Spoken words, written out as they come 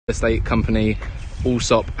estate company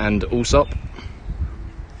Allsopp and Allsopp.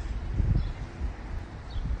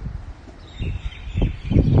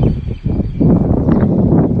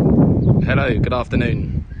 Hello, good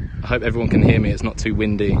afternoon. I hope everyone can hear me, it's not too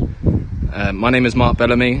windy. My name is Mark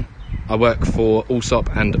Bellamy. I work for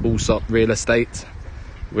Allsopp and Allsopp Real Estate.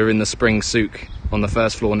 We're in the Spring Souk on the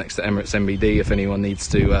first floor next to Emirates MBD if anyone needs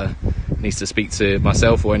to speak to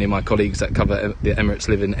myself or any of my colleagues that cover the Emirates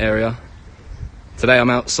living area. Today I'm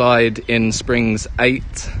outside in Springs 8.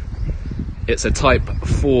 It's a Type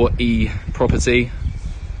 4E property.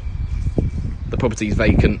 The property is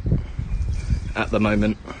vacant at the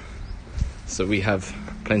moment, so we have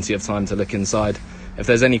plenty of time to look inside. If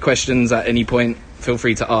there's any questions at any point, feel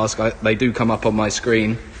free to ask. They do come up on my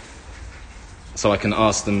screen, so I can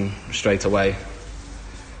ask them straight away.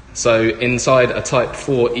 So inside a Type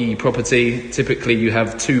 4E property, typically you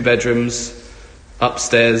have 2 bedrooms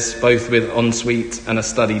upstairs, both with ensuite and a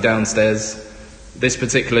study downstairs. This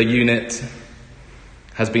particular unit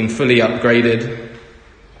has been fully upgraded.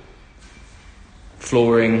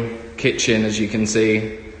 Flooring, kitchen, as you can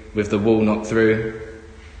see, with the wall knocked through,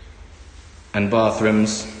 and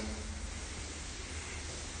bathrooms.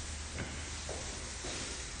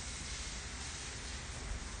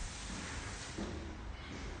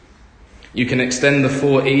 You can extend the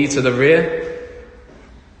 4E to the rear.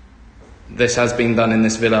 This has been done in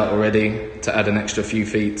this villa already to add an extra few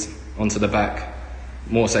feet onto the back,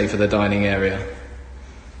 more so for the dining area.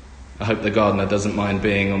 I hope the gardener doesn't mind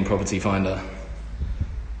being on Property Finder.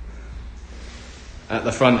 At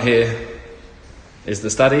the front here is the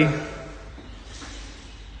study,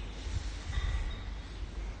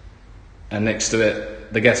 and next to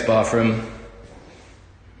it the guest bathroom,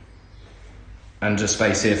 and just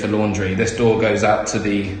space here for laundry. This door goes out to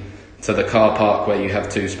the car park where you have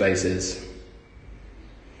 2 spaces.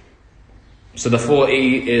 So the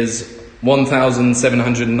 4E is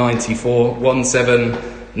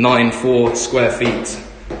 1794 square feet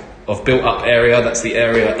of built up area. That's the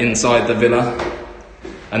area inside the villa.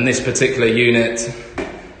 And this particular unit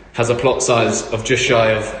has a plot size of just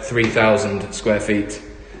shy of 3,000 square feet.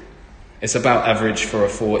 It's about average for a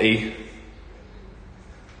 4E.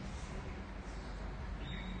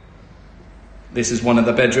 This is one of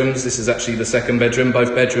the bedrooms. This is actually the second bedroom.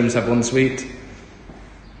 Both bedrooms have ensuite,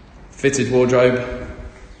 fitted wardrobe,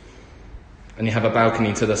 and you have a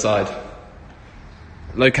balcony to the side.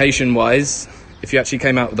 Location wise, if you actually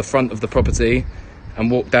came out of the front of the property and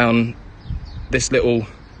walked down this little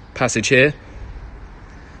passage here,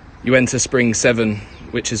 you enter Spring 7,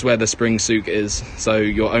 which is where the Spring Souk is. So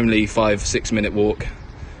you're only 5-6 minute walk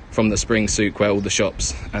from the Spring Souk, where all the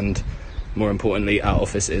shops and, more importantly, our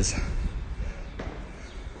office is.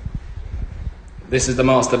 This is the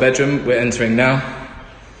master bedroom we're entering now.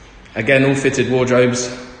 Again, all fitted wardrobes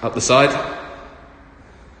up the side.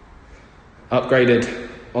 Upgraded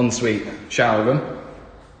ensuite shower room.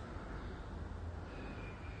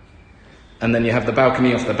 And then you have the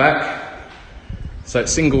balcony off the back. So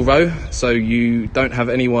it's single row, so you don't have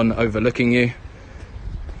anyone overlooking you.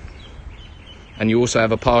 And you also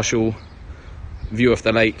have a partial view of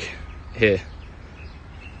the lake here.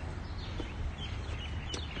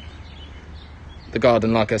 The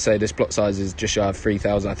garden, like I say, this plot size is just shy of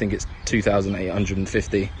 3,000. I think it's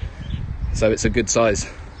 2,850. So it's a good size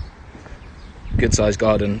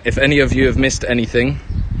garden. If any of you have missed anything,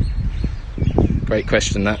 great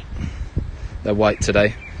question that. They're white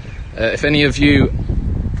today. If any of you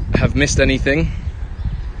have missed anything,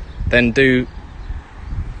 then do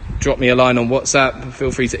drop me a line on WhatsApp.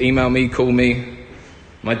 Feel free to email me, call me.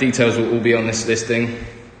 My details will all be on this listing.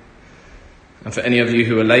 And for any of you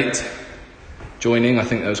who are late joining, I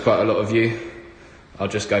think there was quite a lot of you, I'll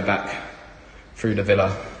just go back through the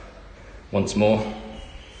villa once more.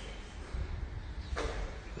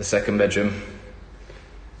 The second bedroom.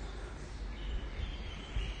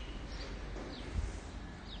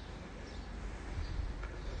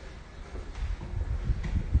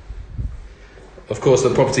 Of course,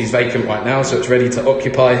 the property is vacant right now, so it's ready to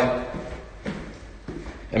occupy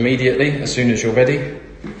immediately as soon as you're ready.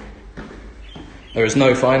 There is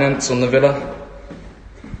no finance on the villa,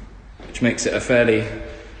 which makes it a fairly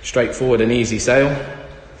straightforward and easy sale.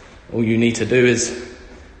 All you need to do is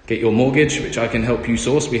get your mortgage, which I can help you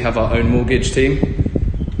source. We have our own mortgage team.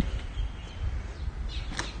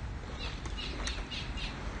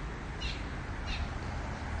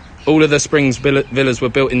 All of the Springs villas were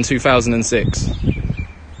built in 2006,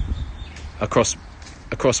 across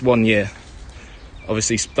 1 year.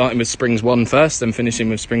 Obviously starting with Springs 1 first, then finishing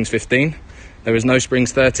with Springs 15. There is no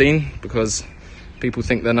Springs 13 because people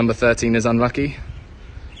think their number 13 is unlucky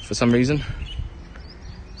for some reason.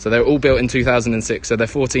 So they're all built in 2006, so they're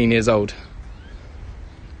 14 years old.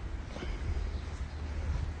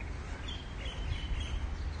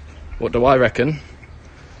 What do I reckon?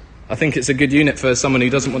 I think it's a good unit for someone who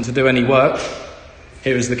doesn't want to do any work.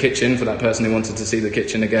 Here is the kitchen for that person who wanted to see the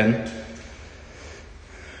kitchen again.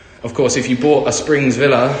 Of course, if you bought a Springs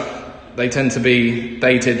villa, they tend to be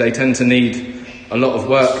dated, they tend to need a lot of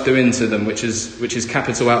work doing to them, which is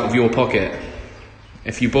capital out of your pocket.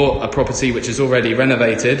 If you bought a property which is already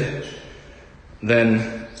renovated,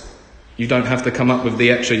 then you don't have to come up with the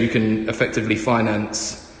extra. You can effectively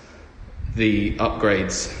finance the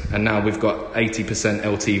upgrades. And now we've got 80%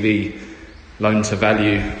 LTV, loan to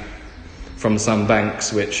value, from some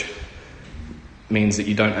banks, which means that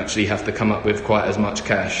you don't actually have to come up with quite as much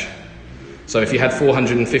cash. So if you had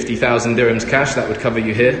 450,000 dirhams cash, that would cover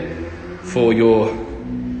you here for your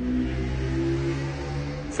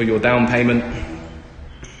down payment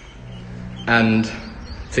and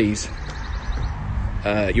fees.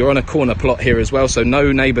 You're on a corner plot here as well, so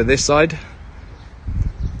no neighbour this side.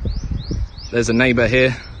 There's a neighbour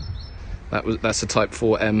here. That's a Type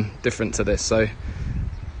 4M, different to this. So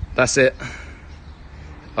that's it.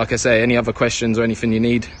 Like I say, any other questions or anything you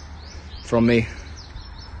need from me,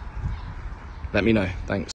 let me know. Thanks.